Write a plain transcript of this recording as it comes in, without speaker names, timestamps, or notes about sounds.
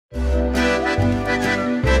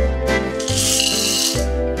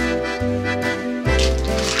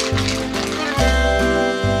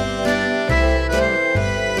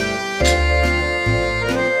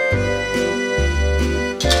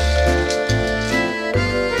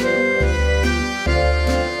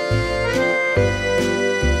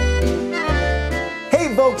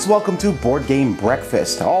folks, welcome to Board Game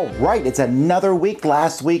Breakfast. All right, it's another week,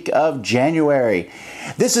 last week of January.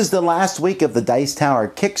 This is the last week of the Dice Tower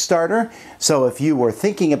Kickstarter, so if you were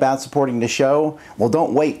thinking about supporting the show, well,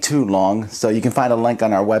 don't wait too long. So you can find a link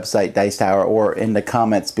on our website, Dice Tower, or in the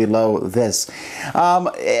comments below this.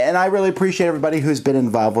 And I really appreciate everybody who's been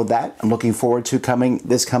involved with that. I'm looking forward to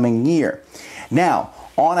this coming year. Now,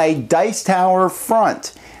 on a Dice Tower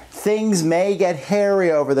front, things may get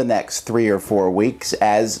hairy over the next 3 or 4 weeks,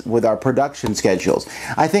 as with our production schedules.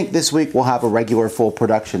 I think this week we'll have a regular full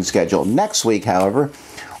production schedule. Next week, however,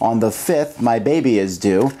 on the 5th, my baby is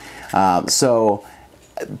due, so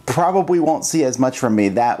probably won't see as much from me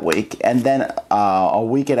that week. And then a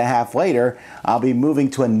week and a half later, I'll be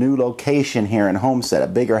moving to a new location here in Homestead, a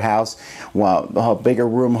bigger house, well, a bigger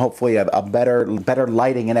room, hopefully a better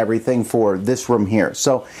lighting and everything for this room here.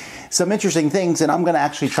 So some interesting things, and I'm going to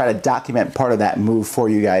actually try to document part of that move for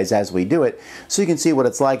you guys as we do it, so you can see what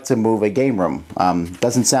it's like to move a game room.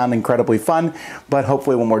 Doesn't sound incredibly fun, but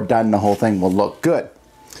hopefully when we're done, the whole thing will look good.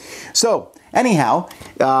 So anyhow,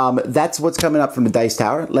 that's what's coming up from the Dice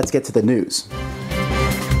Tower. Let's get to the news.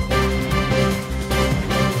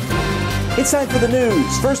 It's time for the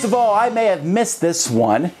news. First of all, I may have missed this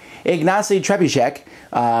one. Ignacy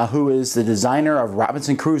Trzewiczek, who is the designer of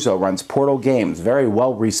Robinson Crusoe, runs Portal Games, very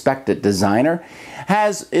well-respected designer,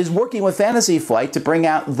 is working with Fantasy Flight to bring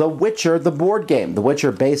out The Witcher, the board game. The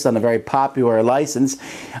Witcher, based on a very popular license.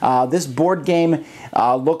 This board game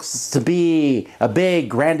looks to be a big,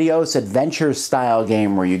 grandiose adventure-style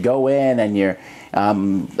game where you go in and you're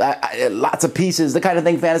lots of pieces, the kind of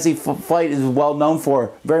thing Fantasy Flight is well known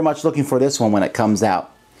for. Very much looking for this one when it comes out.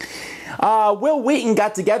 Will Wheaton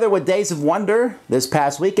got together with Days of Wonder this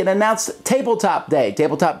past week and announced Tabletop Day.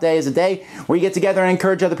 Tabletop Day is a day where you get together and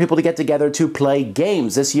encourage other people to get together to play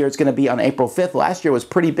games. This year it's going to be on April 5th. Last year was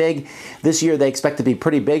pretty big. This year they expect to be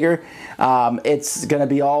pretty bigger. It's going to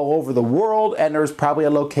be all over the world, and there's probably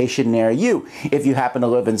a location near you. If you happen to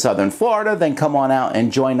live in Southern Florida, then come on out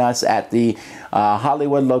and join us at the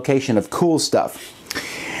Hollywood location of Cool Stuff.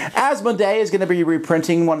 Asmodee is going to be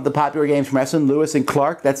reprinting one of the popular games from Wrestling, Lewis and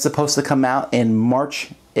Clark. That's supposed to come out in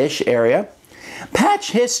March-ish area.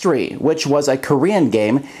 Patch History, which was a Korean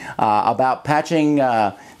game about patching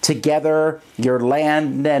together your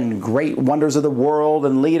land and great wonders of the world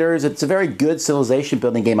and leaders. It's a very good civilization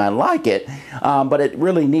building game. I like it, but it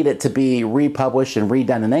really needed to be republished and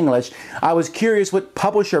redone in English. I was curious what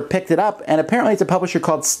publisher picked it up, and apparently it's a publisher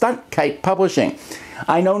called Stunt Kite Publishing.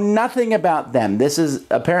 I know nothing about them. This is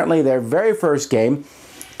apparently their very first game,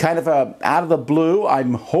 kind of out of the blue.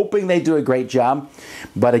 I'm hoping they do a great job,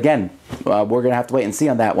 but again, we're going to have to wait and see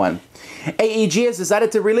on that one. AEG has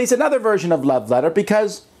decided to release another version of Love Letter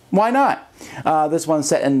because why not? This one's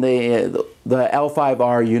set in the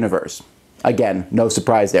L5R universe. Again, no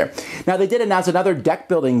surprise there. Now, they did announce another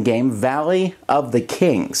deck-building game, Valley of the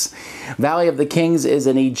Kings. Valley of the Kings is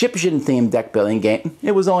an Egyptian-themed deck-building game.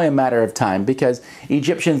 It was only a matter of time because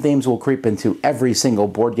Egyptian themes will creep into every single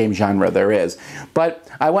board game genre there is. But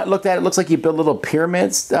I went and looked at it. It looks like you build little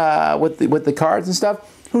pyramids with the cards and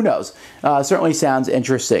stuff. Who knows? Certainly sounds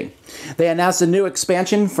interesting. They announced a new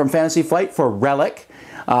expansion from Fantasy Flight for Relic.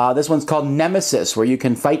 This one's called Nemesis, where you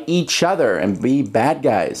can fight each other and be bad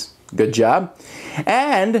guys. Good job.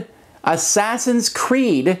 And Assassin's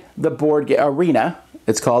Creed, the board arena,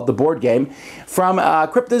 it's called the board game, from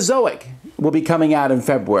Cryptozoic will be coming out in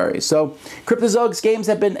February. So Cryptozoic's games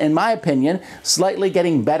have been, in my opinion, slightly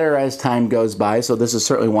getting better as time goes by, so this is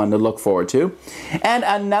certainly one to look forward to. And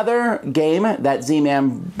another game that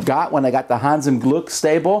Z-Man got when I got the Hans im Glück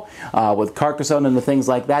stable with Carcassonne and the things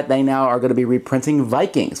like that, they now are going to be reprinting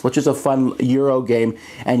Vikings, which is a fun Euro game,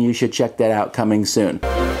 and you should check that out coming soon.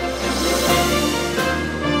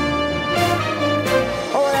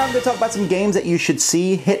 Talk about some games that you should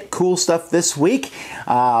see hit Cool Stuff this week.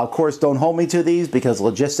 Of course, don't hold me to these because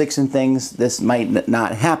logistics and things, this might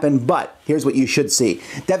not happen, but here's what you should see.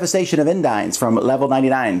 Devastation of Endines from Level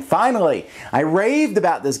 99. Finally, I raved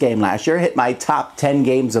about this game last year, hit my top 10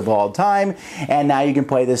 games of all time, and now you can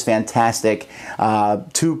play this fantastic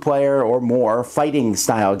two-player or more fighting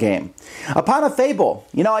style game. Upon a Fable.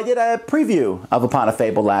 You know, I did a preview of Upon a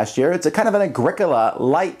Fable last year. It's a kind of an Agricola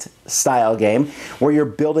light style game where you're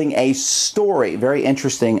building a story. Very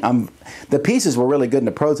interesting. The pieces were really good in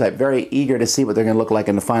the prototype. Very eager to see what they're going to look like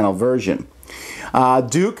in the final version.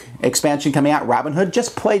 Duke expansion coming out. Robin Hood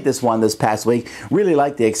just played this one this past week. Really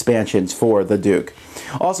like the expansions for the Duke.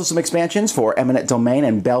 Also some expansions for Eminent Domain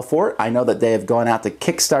and Belfort. I know that they have gone out to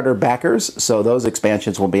Kickstarter backers, so those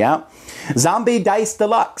expansions will be out. Zombie Dice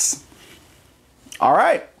Deluxe. All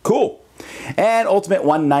right, cool. And Ultimate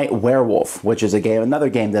One Night Werewolf, which is another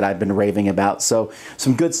game that I've been raving about. So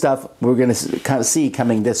some good stuff we're going to kind of see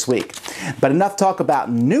coming this week. But enough talk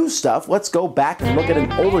about new stuff. Let's go back and look at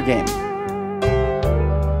an older game.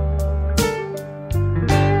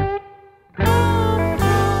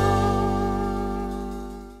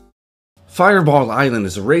 Fireball Island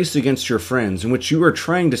is a race against your friends in which you are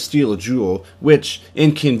trying to steal a jewel, which,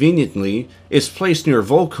 inconveniently, is placed near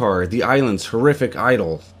Volcar, the island's horrific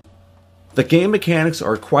idol. The game mechanics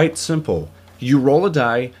are quite simple. You roll a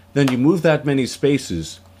die, then you move that many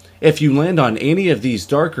spaces. If you land on any of these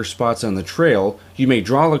darker spots on the trail, you may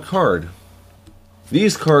draw a card.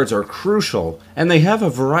 These cards are crucial, and they have a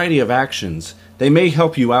variety of actions. They may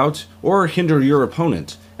help you out, or hinder your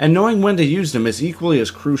opponent, and knowing when to use them is equally as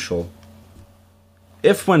crucial.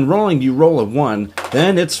 If when rolling you roll a 1,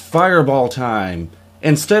 then it's fireball time.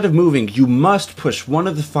 Instead of moving, you must push one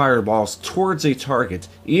of the fireballs towards a target,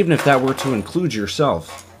 even if that were to include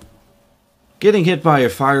yourself. Getting hit by a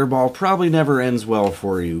fireball probably never ends well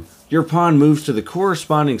for you. Your pawn moves to the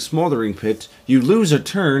corresponding smoldering pit, you lose a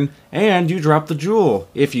turn, and you drop the jewel,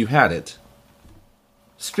 if you had it.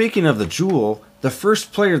 Speaking of the jewel, the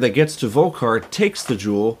first player that gets to Volcar takes the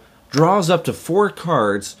jewel, draws up to 4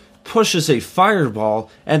 cards, pushes a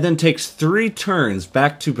fireball, and then takes 3 turns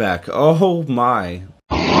back to back. Oh my.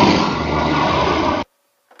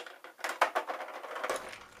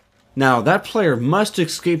 Now, that player must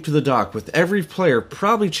escape to the dock with every player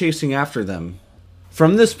probably chasing after them.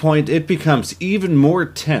 From this point, it becomes even more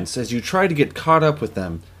tense as you try to get caught up with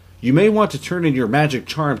them. You may want to turn in your magic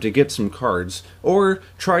charm to get some cards, or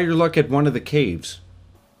try your luck at one of the caves.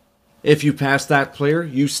 If you pass that player,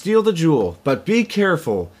 you steal the jewel, but be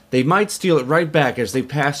careful. They might steal it right back as they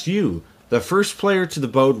pass you. The first player to the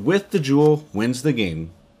boat with the jewel wins the game.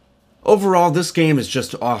 Overall, this game is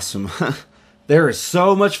just awesome. There is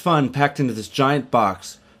so much fun packed into this giant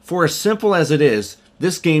box. For as simple as it is,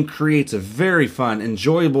 this game creates a very fun,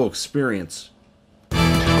 enjoyable experience.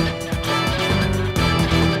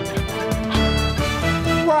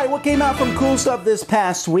 What came out from cool stuff this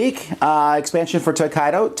past week? Expansion for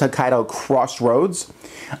Tokaido Crossroads.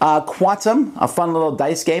 Quantum, a fun little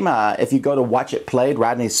dice game. If you go to Watch It Played,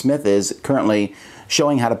 Rodney Smith is currently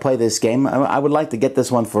showing how to play this game. I would like to get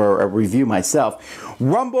this one for a review myself.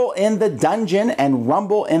 Rumble in the Dungeon and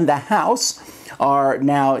Rumble in the House are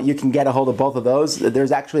now, you can get a hold of both of those.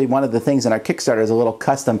 There's actually one of the things in our Kickstarter is a little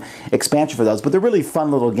custom expansion for those, but they're really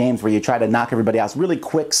fun little games where you try to knock everybody out. Really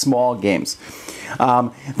quick, small games.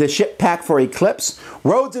 The ship pack for Eclipse,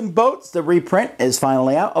 Roads and Boats, the reprint is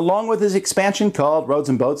finally out, along with his expansion called Roads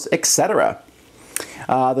and Boats, etc.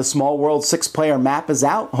 The Small World 6-player map is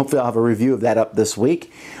out. Hopefully I'll have a review of that up this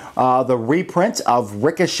week. The reprint of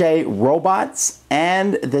Ricochet Robots,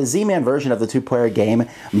 and the Z-Man version of the 2-player game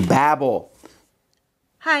Babel.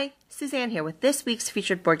 Hi, Suzanne here with this week's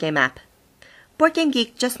featured board game app. Board Game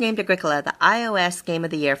Geek just named Agricola the iOS Game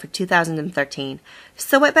of the Year for 2013,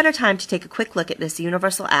 so what better time to take a quick look at this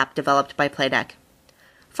universal app developed by Playdeck.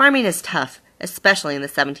 Farming is tough, especially in the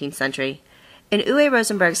 17th century. In Uwe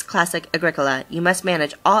Rosenberg's classic Agricola, you must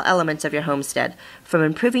manage all elements of your homestead, from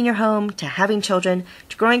improving your home, to having children,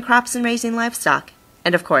 to growing crops and raising livestock.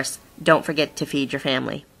 And of course, don't forget to feed your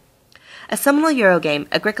family. A seminal Eurogame,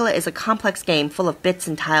 Agricola is a complex game full of bits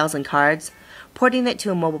and tiles and cards. Porting it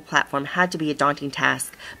to a mobile platform had to be a daunting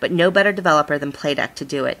task, but no better developer than Playdeck to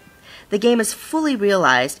do it. The game is fully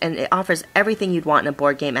realized, and it offers everything you'd want in a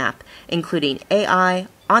board game app, including AI,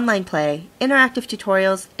 online play, interactive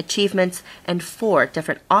tutorials, achievements, and 4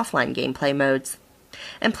 different offline gameplay modes.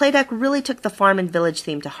 And Playdeck really took the farm and village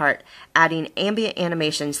theme to heart, adding ambient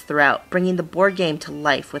animations throughout, bringing the board game to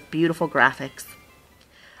life with beautiful graphics.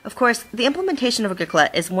 Of course, the implementation of Agricola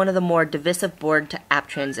is one of the more divisive board-to-app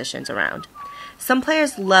transitions around. Some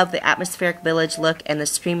players love the atmospheric village look and the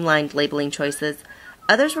streamlined labeling choices.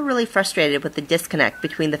 Others were really frustrated with the disconnect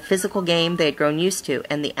between the physical game they had grown used to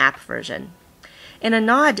and the app version. In a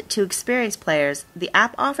nod to experienced players, the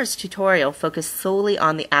app offers a tutorial focused solely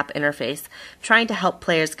on the app interface, trying to help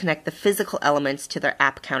players connect the physical elements to their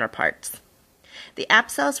app counterparts. The app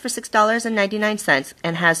sells for $6.99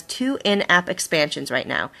 and has 2 in-app expansions right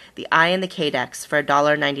now, the I and the K-Dex, for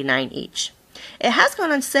 $1.99 each. It has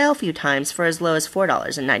gone on sale a few times for as low as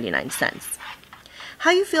 $4.99.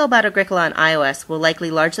 How you feel about Agricola on iOS will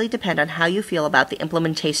likely largely depend on how you feel about the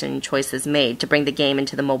implementation choices made to bring the game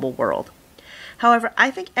into the mobile world. However, I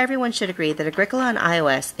think everyone should agree that Agricola on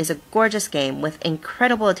iOS is a gorgeous game with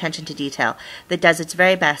incredible attention to detail that does its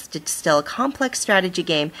very best to distill a complex strategy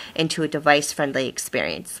game into a device-friendly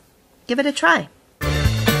experience. Give it a try.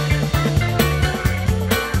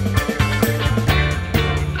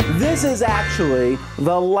 This is actually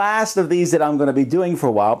the last of these that I'm going to be doing for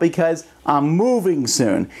a while because I'm moving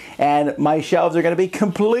soon and my shelves are going to be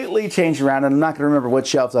completely changed around and I'm not going to remember which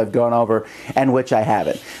shelves I've gone over and which I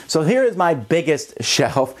haven't. So here is my biggest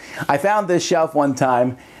shelf. I found this shelf one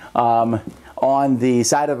time on the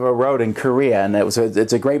side of a road in Korea, and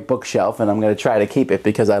it's a great bookshelf, and I'm going to try to keep it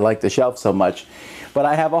because I like the shelf so much. But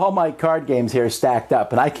I have all my card games here stacked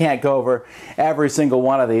up, and I can't go over every single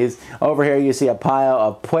one of these. Over here you see a pile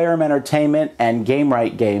of Player Entertainment and Game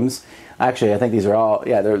Right games. Actually, I think these are all,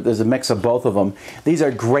 yeah, there's a mix of both of them. These are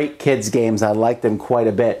great kids games. I like them quite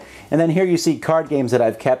a bit. And then here you see card games that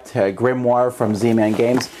I've kept. Grimoire from Z-Man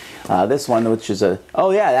Games. This one, which is a,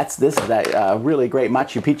 oh yeah, this is that really great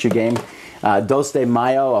Machu Picchu game. Dos de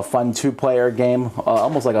Mayo, a fun two-player game,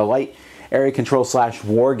 almost like a light area control /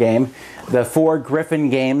 war game. The 4 Griffin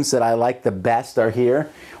games that I like the best are here.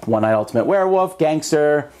 One Night Ultimate Werewolf,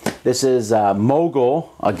 Gangster. This is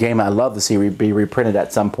Mogul, a game I love to see be reprinted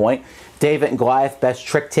at some point. David and Goliath, best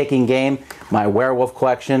trick-taking game. My werewolf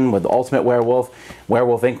collection with Ultimate Werewolf,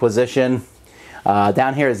 Werewolf Inquisition.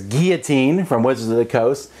 Down here is Guillotine from Wizards of the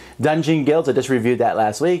Coast. Dungeon Guilds, I just reviewed that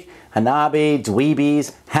last week. Hanabi,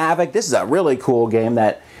 Dweebies, Havoc. This is a really cool game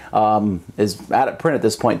that is out of print at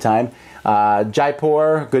this point in time.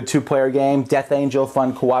 Jaipur, good 2-player game. Death Angel,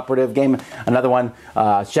 fun cooperative game. Another one,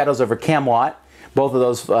 Shadows over Camelot. Both of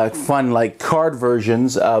those fun like card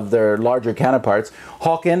versions of their larger counterparts.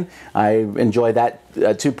 Hawken, I enjoy that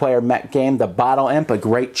 2-player mech game. The Bottle Imp, a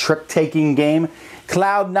great trick-taking game.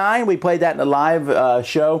 Cloud9, we played that in a live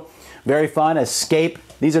show. Very fun. Escape.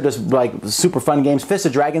 These are just like super fun games. Fist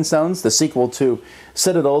of Dragonstones, the sequel to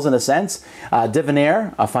Citadels in a sense.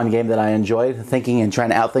 Divineer, a fun game that I enjoyed, thinking and trying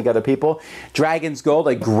to outthink other people. Dragon's Gold,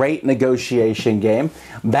 a great negotiation game.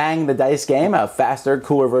 Bang, the dice game, a faster,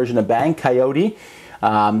 cooler version of Bang. Coyote,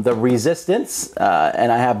 the Resistance,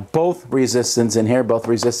 and I have both Resistance in here, both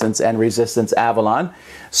Resistance and Resistance Avalon.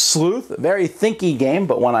 Sleuth, very thinky game,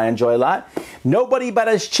 but one I enjoy a lot. Nobody But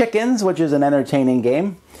Us Chickens, which is an entertaining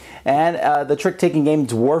game. And the trick-taking game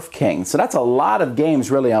Dwarf King. So that's a lot of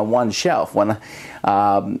games really on one shelf. When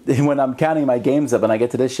I'm counting my games up and I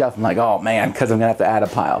get to this shelf, I'm like, oh man, because I'm going to have to add a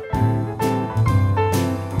pile.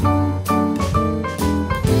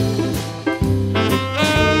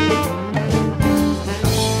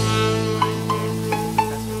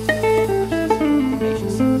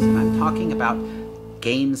 And I'm talking about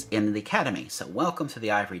games in the Academy. So welcome to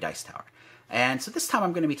the Ivory Dice Tower. And so this time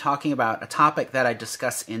I'm going to be talking about a topic that I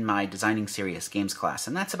discuss in my Designing Serious Games class,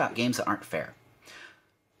 and that's about games that aren't fair.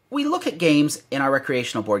 We look at games in our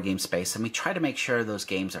recreational board game space and we try to make sure those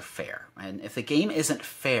games are fair. And if the game isn't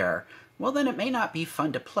fair, well then it may not be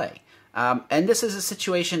fun to play. And this is a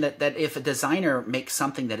situation that if a designer makes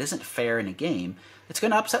something that isn't fair in a game, it's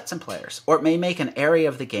going to upset some players. Or it may make an area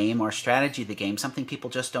of the game or strategy of the game something people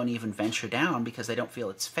just don't even venture down because they don't feel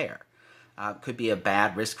it's fair. Could be a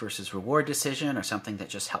bad risk versus reward decision or something that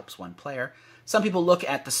just helps one player. Some people look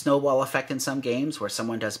at the snowball effect in some games where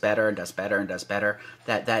someone does better and does better and does better,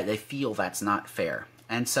 that they feel that's not fair.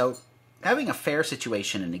 And so having a fair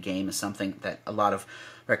situation in a game is something that a lot of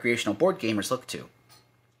recreational board gamers look to.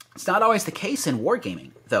 It's not always the case in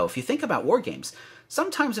wargaming, though. If you think about war games,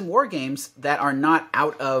 sometimes in war games that are not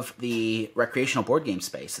out of the recreational board game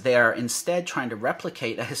space, they are instead trying to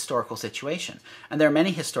replicate a historical situation. And there are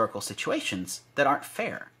many historical situations that aren't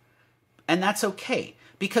fair. And that's okay,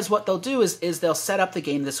 because what they'll do is they'll set up the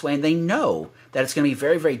game this way, and they know that it's going to be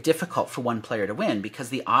very, very difficult for one player to win because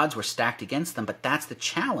the odds were stacked against them, but that's the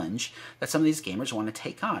challenge that some of these gamers want to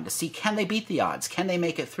take on, to see can they beat the odds, can they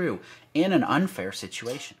make it through in an unfair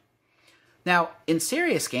situation. Now, in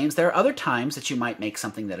serious games, there are other times that you might make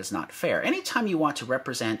something that is not fair. Anytime you want to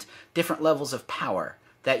represent different levels of power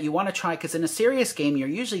that you want to try, because in a serious game, you're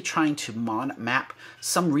usually trying to map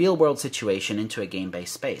some real-world situation into a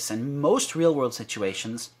game-based space, and most real-world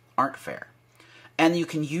situations aren't fair. And you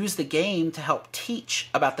can use the game to help teach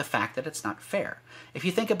about the fact that it's not fair. If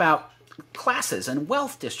you think about classes and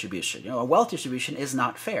wealth distribution, a wealth distribution is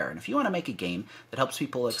not fair. And if you want to make a game that helps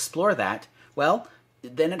people explore that, well,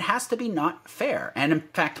 then it has to be not fair. And in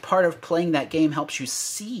fact, part of playing that game helps you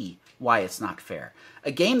see why it's not fair.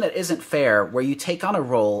 A game that isn't fair, where you take on a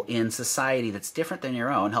role in society that's different than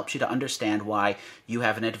your own, helps you to understand why you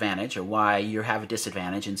have an advantage or why you have a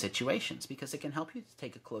disadvantage in situations, because it can help you to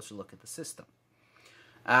take a closer look at the system.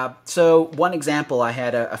 So one example, I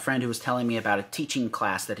had a friend who was telling me about a teaching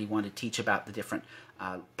class that he wanted to teach about the different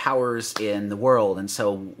powers in the world. And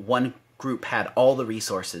so one group had all the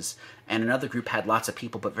resources, and another group had lots of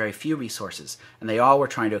people but very few resources, and they all were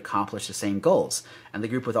trying to accomplish the same goals. And the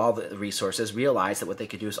group with all the resources realized that what they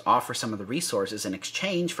could do is offer some of the resources in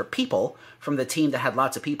exchange for people from the team that had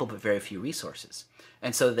lots of people but very few resources.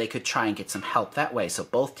 And so they could try and get some help that way so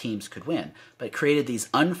both teams could win. But it created these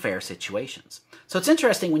unfair situations. So it's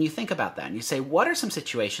interesting when you think about that and you say, what are some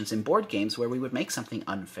situations in board games where we would make something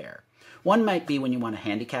unfair? One might be when you want a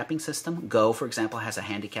handicapping system. Go, for example, has a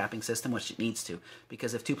handicapping system, which it needs to,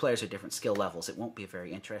 because if two players are different skill levels, it won't be a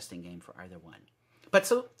very interesting game for either one. But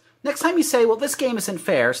so next time you say, well, this game isn't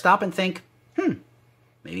fair, stop and think,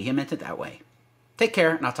 maybe he meant it that way. Take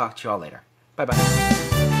care, and I'll talk to you all later. Bye-bye.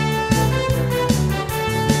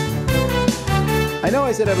 I know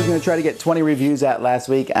I said I was going to try to get 20 reviews out last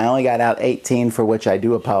week. I only got out 18, for which I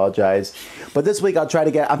do apologize. But this week I'll try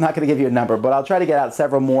to get, I'm not going to give you a number, but I'll try to get out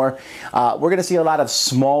several more. We're going to see a lot of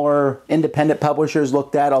smaller independent publishers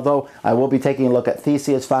looked at, although I will be taking a look at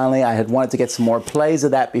Theseus finally. I had wanted to get some more plays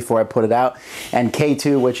of that before I put it out. And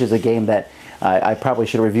K2, which is a game that I probably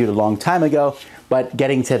should have reviewed a long time ago, but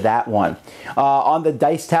getting to that one. On the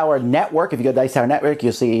Dice Tower Network, if you go to Dice Tower Network,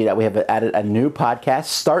 you'll see that we have added a new podcast,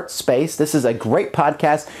 Start Space. This is a great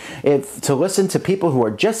podcast to listen to people who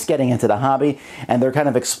are just getting into the hobby, and they're kind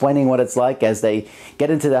of explaining what it's like as they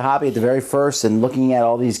get into the hobby at the very first and looking at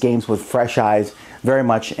all these games with fresh eyes. Very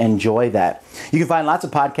much enjoy that. You can find lots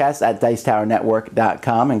of podcasts at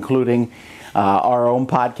dicetowernetwork.com, including our own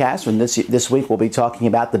podcast. And this week we'll be talking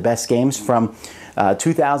about the best games from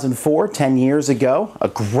 2004, 10 years ago, a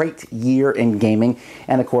great year in gaming,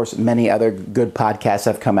 and of course many other good podcasts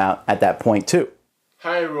have come out at that point too.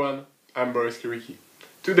 Hi everyone, I'm Boris Liricki.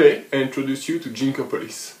 Today I introduce you to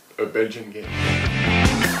Jinkopolis, a Belgian game.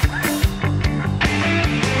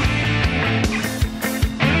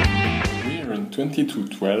 We are in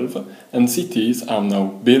 2212 and cities are now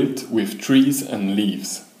built with trees and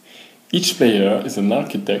leaves. Each player is an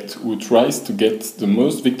architect who tries to get the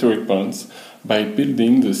most victory points by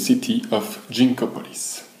building the city of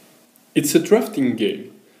Jinkopolis. It's a drafting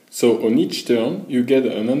game, so on each turn you get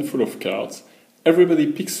a handful of cards,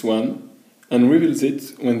 everybody picks one and reveals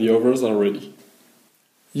it when the others are ready.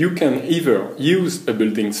 You can either use a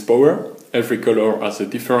building's power, every color has a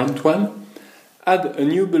different one, add a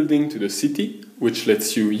new building to the city, which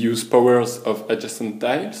lets you use powers of adjacent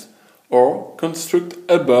tiles, or construct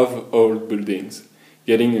above old buildings,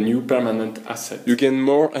 getting a new permanent asset. You gain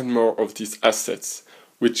more and more of these assets,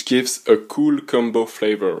 which gives a cool combo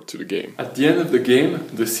flavor to the game. At the end of the game,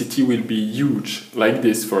 the city will be huge, like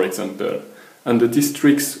this for example, and the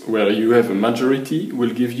districts where you have a majority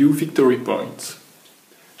will give you victory points.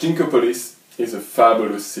 Jinkopolis is a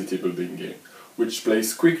fabulous city building game, which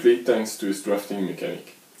plays quickly thanks to its drafting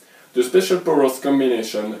mechanic. The special powers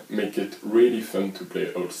combination make it really fun to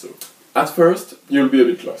play also. At first, you'll be a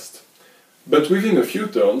bit lost, but within a few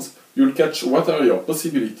turns, you'll catch what are your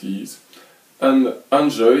possibilities and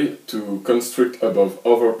enjoy to construct above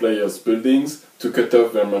other players' buildings to cut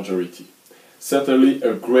off their majority. Certainly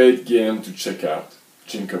a great game to check out,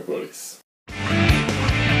 Jinkopolis.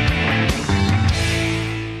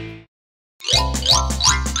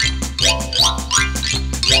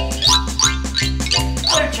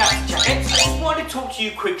 Hello chaps and chapettes, I just wanted to talk to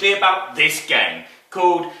you quickly about this game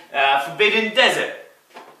called Forbidden Desert.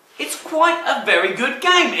 It's quite a very good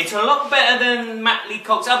game. It's a lot better than Matt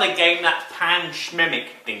Leacock's other game, that Pan Schmemic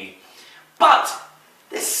thingy. But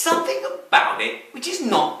there's something about it which is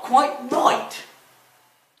not quite right.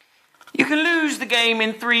 You can lose the game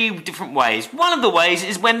in 3 different ways. One of the ways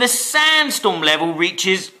is when the sandstorm level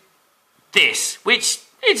reaches this, which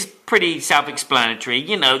is pretty self-explanatory.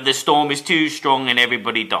 You know, the storm is too strong and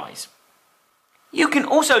everybody dies. You can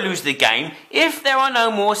also lose the game if there are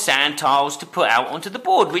no more sand tiles to put out onto the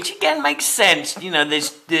board, which again makes sense. You know,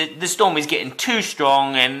 the storm is getting too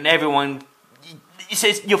strong and everyone, it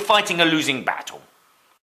says you're fighting a losing battle.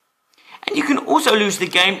 And you can also lose the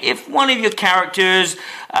game if one of your characters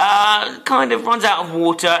kind of runs out of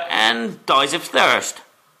water and dies of thirst.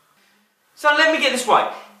 So let me get this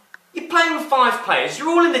right. You're playing with 5 players, you're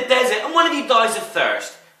all in the desert and one of you dies of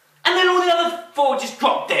thirst. And then all the other 4 just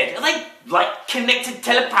drop dead. Are they, like, connected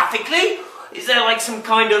telepathically? Is there, like, some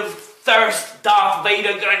kind of thirst Darth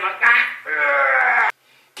Vader going like that?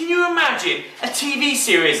 Can you imagine a TV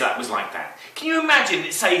series that was like that? Can you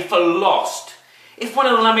imagine, say, for Lost, if one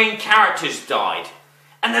of the main characters died,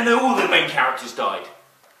 and then all the main characters died?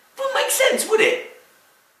 It wouldn't make sense, would it?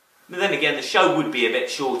 But then again, the show would be a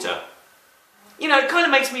bit shorter. You know, it kind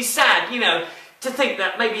of makes me sad, you know, to think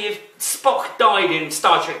that maybe if Spock died in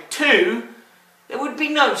Star Trek 2, there would be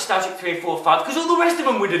no Star Trek 3, 4, 5, because all the rest of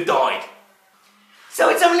them would have died. So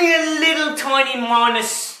it's only a little tiny minor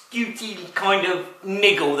scooty kind of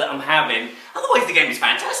niggle that I'm having. Otherwise the game is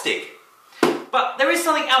fantastic. But there is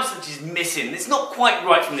something else that is missing. It's not quite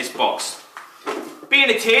right from this box. Being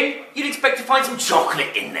a tin, you'd expect to find some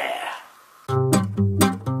chocolate in there.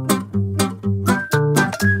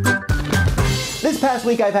 This past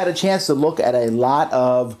week I've had a chance to look at a lot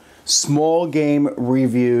of small game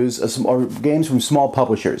reviews, or games from small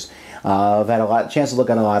publishers. I've had a chance to look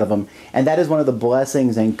at a lot of them, and that is one of the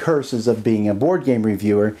blessings and curses of being a board game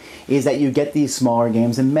reviewer, is that you get these smaller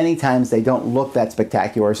games, and many times they don't look that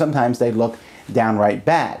spectacular. Sometimes they look downright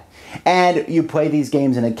bad. And you play these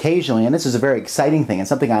games, and occasionally, and this is a very exciting thing, and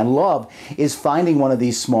something I love, is finding one of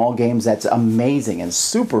these small games that's amazing and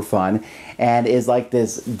super fun, and is like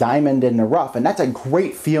this diamond in the rough, and that's a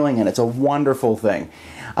great feeling, and it's a wonderful thing.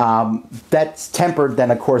 That's tempered then,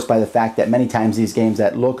 of course, by the fact that many times these games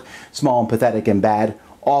that look small and pathetic and bad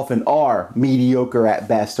often are mediocre at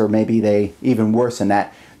best, or maybe they even worse than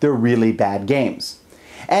that. They're really bad games.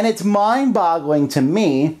 And it's mind-boggling to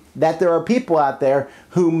me that there are people out there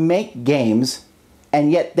who make games, and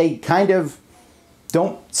yet they kind of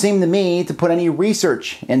don't seem to me to put any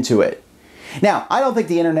research into it. Now, I don't think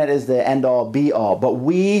the internet is the end-all, be-all, but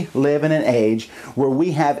we live in an age where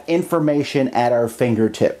we have information at our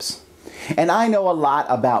fingertips. And I know a lot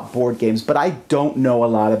about board games, but I don't know a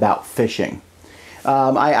lot about fishing.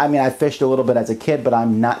 I mean, I fished a little bit as a kid, but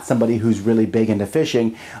I'm not somebody who's really big into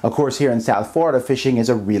fishing. Of course, here in South Florida, fishing is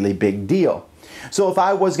a really big deal. So if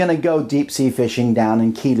I was going to go deep sea fishing down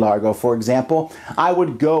in Key Largo, for example, I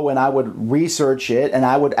would go and I would research it, and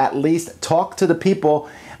I would at least talk to the people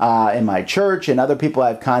in my church and other people I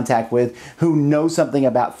have contact with who know something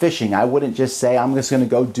about fishing. I wouldn't just say, I'm just going to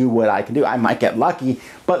go do what I can do. I might get lucky,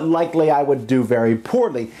 but likely I would do very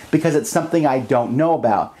poorly because it's something I don't know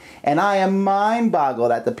about. And I am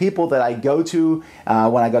mind-boggled at the people that I go to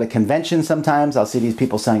when I go to conventions sometimes. I'll see these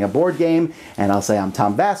people selling a board game, and I'll say, I'm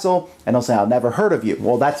Tom Vasel, and they'll say, I've never heard of you.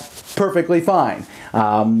 Well, that's perfectly fine.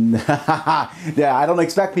 Yeah, I don't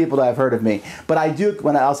expect people to have heard of me. But I do,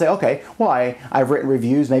 when I'll say, okay, well, I've written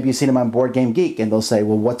reviews, maybe you've seen them on Board Game Geek, and they'll say,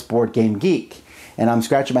 well, what's Board Game Geek? And I'm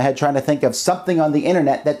scratching my head trying to think of something on the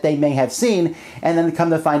internet that they may have seen, and then come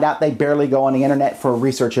to find out they barely go on the internet for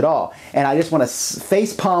research at all. And I just want to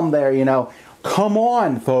face palm there, you know. Come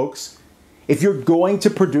on, folks. If you're going to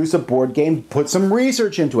produce a board game, put some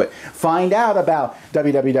research into it. Find out about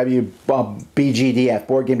www.bgdf,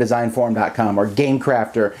 BoardGameDesignForum.com, or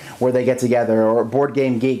GameCrafter, where they get together, or Board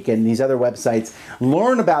Game Geek and these other websites.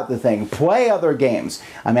 Learn about the thing. Play other games.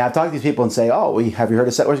 I mean, I've talked to these people and say, oh, have you heard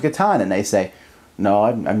of Settlers of Catan? And they say, no,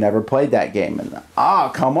 I've never played that game. And,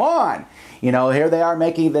 come on. You know, here they are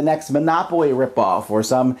making the next Monopoly ripoff, or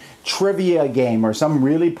some trivia game, or some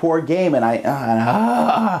really poor game, and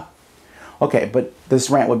Okay, but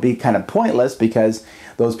this rant would be kind of pointless because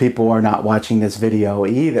those people are not watching this video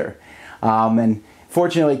either. And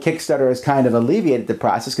fortunately, Kickstarter has kind of alleviated the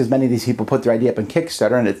process because many of these people put their idea up on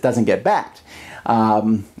Kickstarter and it doesn't get backed.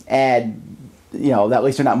 And, you know, at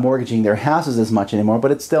least they're not mortgaging their houses as much anymore,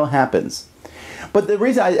 but it still happens. But the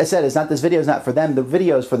reason I said is not this video is not for them. The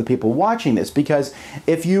video is for the people watching this, because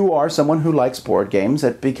if you are someone who likes board games,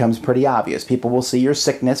 it becomes pretty obvious. People will see your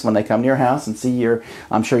sickness when they come to your house and see your,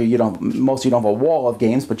 I'm sure you don't, most of you don't have a wall of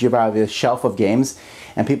games, but you have a shelf of games,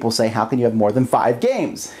 and people say, how can you have more than 5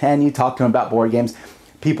 games? And you talk to them about board games.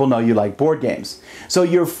 People know you like board games. So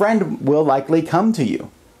your friend will likely come to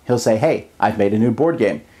you. He'll say, hey, I've made a new board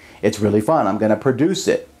game. It's really fun. I'm going to produce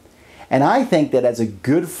it. And I think that as a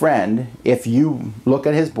good friend, if you look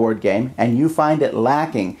at his board game and you find it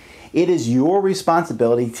lacking, it is your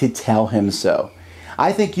responsibility to tell him so.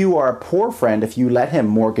 I think you are a poor friend if you let him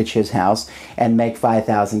mortgage his house and make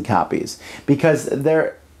 5,000 copies, because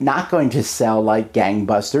they're not going to sell like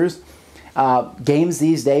gangbusters. Games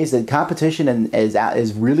these days, the competition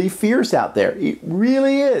is really fierce out there. It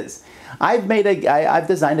really is. I've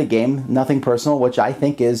designed a game, nothing personal, which I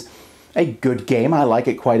think is a good game. I like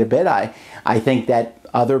it quite a bit. I think that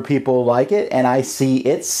other people like it, and I see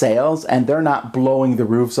its sales, and they're not blowing the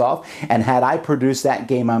roofs off. And had I produced that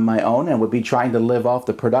game on my own and would be trying to live off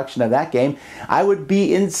the production of that game, I would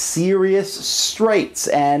be in serious straits.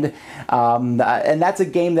 And that's a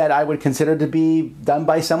game that I would consider to be done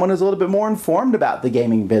by someone who's a little bit more informed about the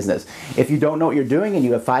gaming business. If you don't know what you're doing and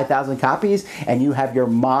you have 5,000 copies and you have your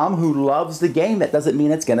mom who loves the game, that doesn't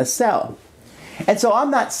mean it's going to sell. And so I'm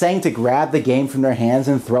not saying to grab the game from their hands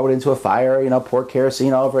and throw it into a fire, you know, pour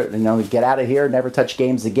kerosene over it, you know, get out of here, never touch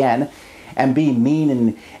games again, and be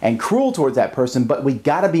mean and cruel towards that person. But we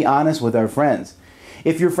got to be honest with our friends.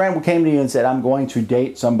 If your friend came to you and said, I'm going to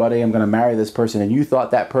date somebody, I'm going to marry this person, and you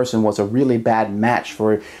thought that person was a really bad match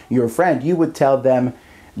for your friend, you would tell them,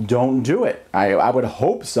 don't do it. I would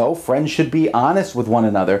hope so. Friends should be honest with one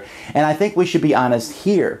another. And I think we should be honest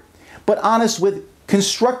here. But honest with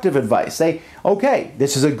constructive advice. Say, okay,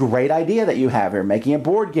 this is a great idea that you have here. Making a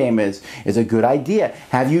board game is a good idea.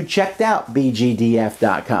 Have you checked out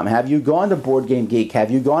bgdf.com? Have you gone to Board Game Geek? Have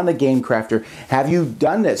you gone to Game Crafter? Have you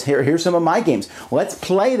done this? Here's some of my games. Let's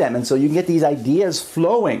play them. And so you can get these ideas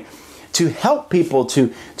flowing to help people,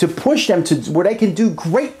 to push them to where they can do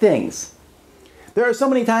great things. There are so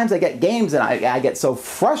many times I get games and I get so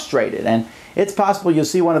frustrated, and it's possible you'll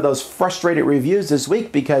see one of those frustrated reviews this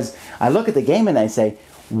week because I look at the game and I say,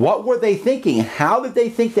 what were they thinking? How did they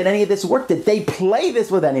think that any of this worked? Did they play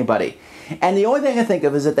this with anybody? And the only thing I think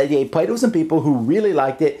of is that they played it with some people who really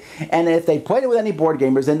liked it, and if they played it with any board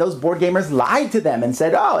gamers, then those board gamers lied to them and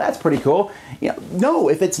said, oh, that's pretty cool. No,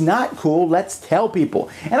 if it's not cool, let's tell people.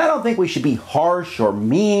 And I don't think we should be harsh or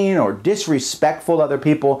mean or disrespectful to other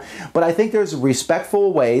people, but I think there's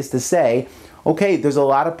respectful ways to say, okay, there's a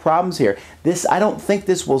lot of problems here. I don't think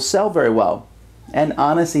this will sell very well. And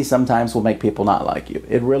honesty sometimes will make people not like you.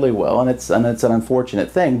 It really will, and it's an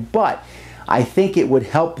unfortunate thing, but I think it would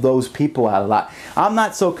help those people out a lot. I'm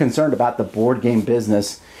not so concerned about the board game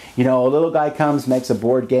business. A little guy comes, makes a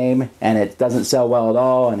board game, and it doesn't sell well at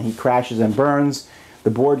all, and he crashes and burns.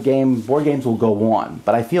 The board games will go on,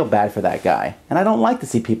 but I feel bad for that guy. And I don't like to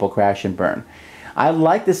see people crash and burn. I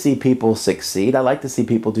like to see people succeed. I like to see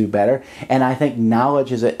people do better, and I think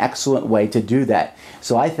knowledge is an excellent way to do that.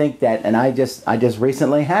 So I think that, and I just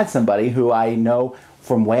recently had somebody who I know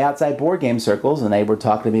from way outside board game circles, and they were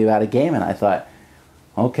talking to me about a game, and I thought,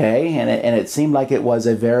 okay, and it seemed like it was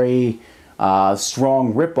a very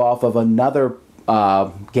strong ripoff of another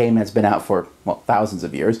game that's been out for thousands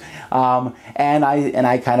of years, and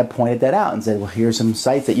I kind of pointed that out and said, well, here's some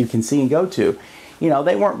sites that you can see and go to.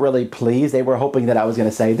 They weren't really pleased. They were hoping that I was going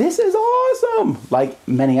to say, this is awesome, like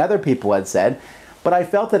many other people had said. But I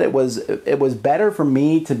felt that it was better for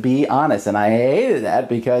me to be honest, and I hated that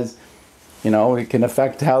because, it can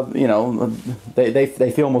affect how,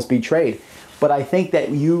 they feel almost betrayed. But I think that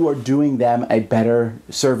you are doing them a better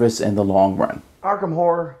service in the long run. Arkham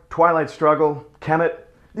Horror, Twilight Struggle, Kemet,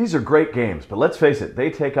 these are great games, but let's face it,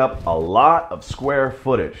 they take up a lot of square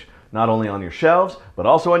footage. Not only on your shelves, but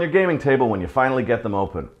also on your gaming table when you finally get them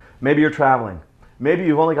open. Maybe you're traveling. Maybe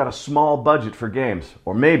you've only got a small budget for games.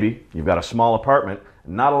 Or maybe you've got a small apartment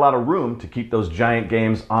and not a lot of room to keep those giant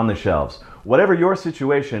games on the shelves. Whatever your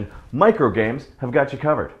situation, micro games have got you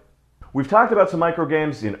covered. We've talked about some micro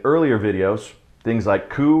games in earlier videos, things like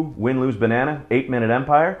Coup, Win, Lose, Banana, 8-Minute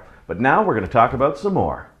Empire, but now we're going to talk about some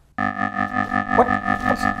more. What's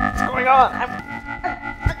going on?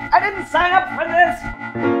 I didn't sign up for this!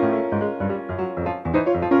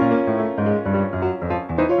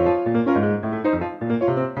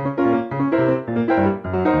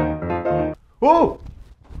 Whoa!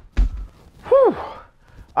 Whew!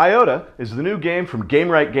 Iota is the new game from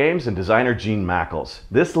Gamewright Games and designer Gene Mackles.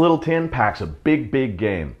 This little tin packs a big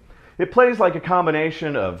game. It plays like a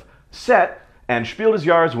combination of Set and Spiel des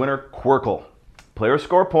Jahres winner Quirkle. Players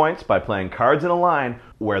score points by playing cards in a line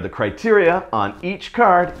where the criteria on each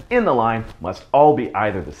card in the line must all be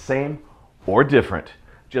either the same or different.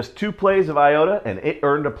 Just 2 plays of Iota and it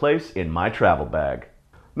earned a place in my travel bag.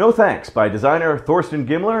 No Thanks by designer Thorsten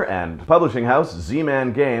Gimler and publishing house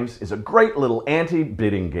Z-Man Games is a great little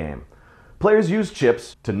anti-bidding game. Players use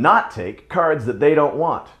chips to not take cards that they don't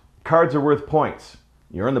want. Cards are worth points.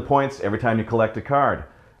 You earn the points every time you collect a card.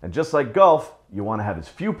 And just like golf, you want to have as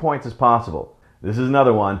few points as possible. This is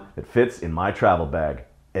another one that fits in my travel bag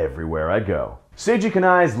everywhere I go. Seiji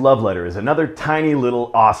Kanai's Love Letter is another tiny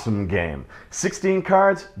little awesome game. 16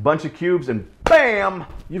 cards, bunch of cubes, and bam!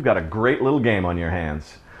 You've got a great little game on your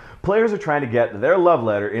hands. Players are trying to get their love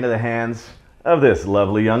letter into the hands of this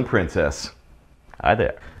lovely young princess. Hi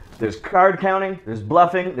there. There's card counting, there's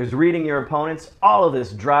bluffing, there's reading your opponents. All of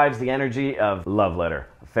this drives the energy of Love Letter.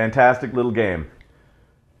 A fantastic little game.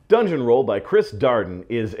 Dungeon Roll by Chris Darden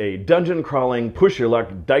is a dungeon crawling push your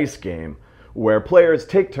luck dice game where players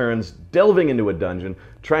take turns delving into a dungeon,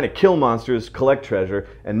 trying to kill monsters, collect treasure,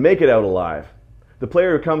 and make it out alive. The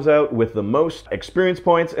player who comes out with the most experience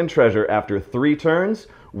points and treasure after 3 turns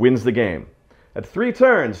wins the game. At 3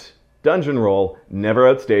 turns, Dungeon Roll never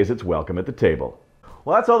outstays its welcome at the table.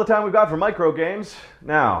 Well, that's all the time we've got for micro games.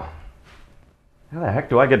 Now, how the heck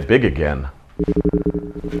do I get big again?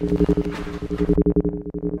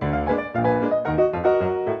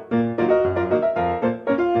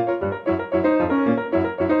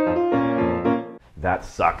 That that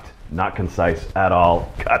sucked. Not concise at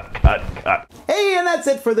all. Cut, cut, cut. Hey, and that's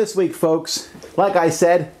it for this week, folks. Like I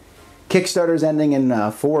said, Kickstarter's ending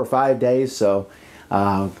in 4 or 5 days, so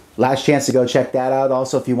last chance to go check that out.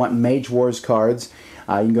 Also, if you want Mage Wars cards,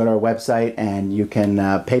 you can go to our website and you can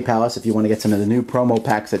PayPal us if you want to get some of the new promo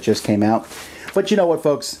packs that just came out. But you know what,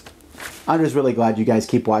 folks? I'm just really glad you guys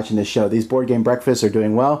keep watching this show. These board game breakfasts are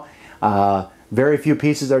doing well. Very few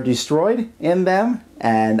pieces are destroyed in them,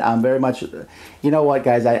 and I'm very much, you know what,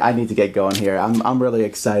 guys, I need to get going here. I'm really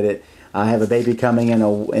excited. I have a baby coming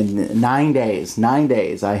in 9 days. 9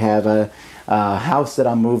 days. I have a house that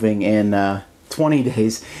I'm moving in 20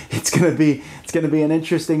 days. It's gonna be an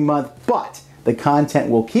interesting month, but the content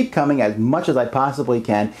will keep coming as much as I possibly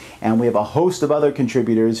can, and we have a host of other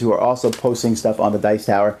contributors who are also posting stuff on the Dice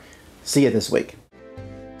Tower. See you this week.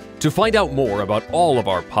 To find out more about all of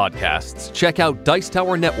our podcasts, check out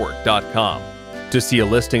Dicetowernetwork.com. To see a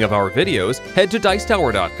listing of our videos, head to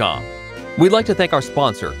Dicetower.com. We'd like to thank our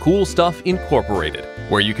sponsor, Cool Stuff Incorporated,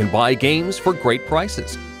 where you can buy games for great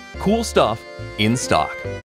prices. Cool stuff in stock.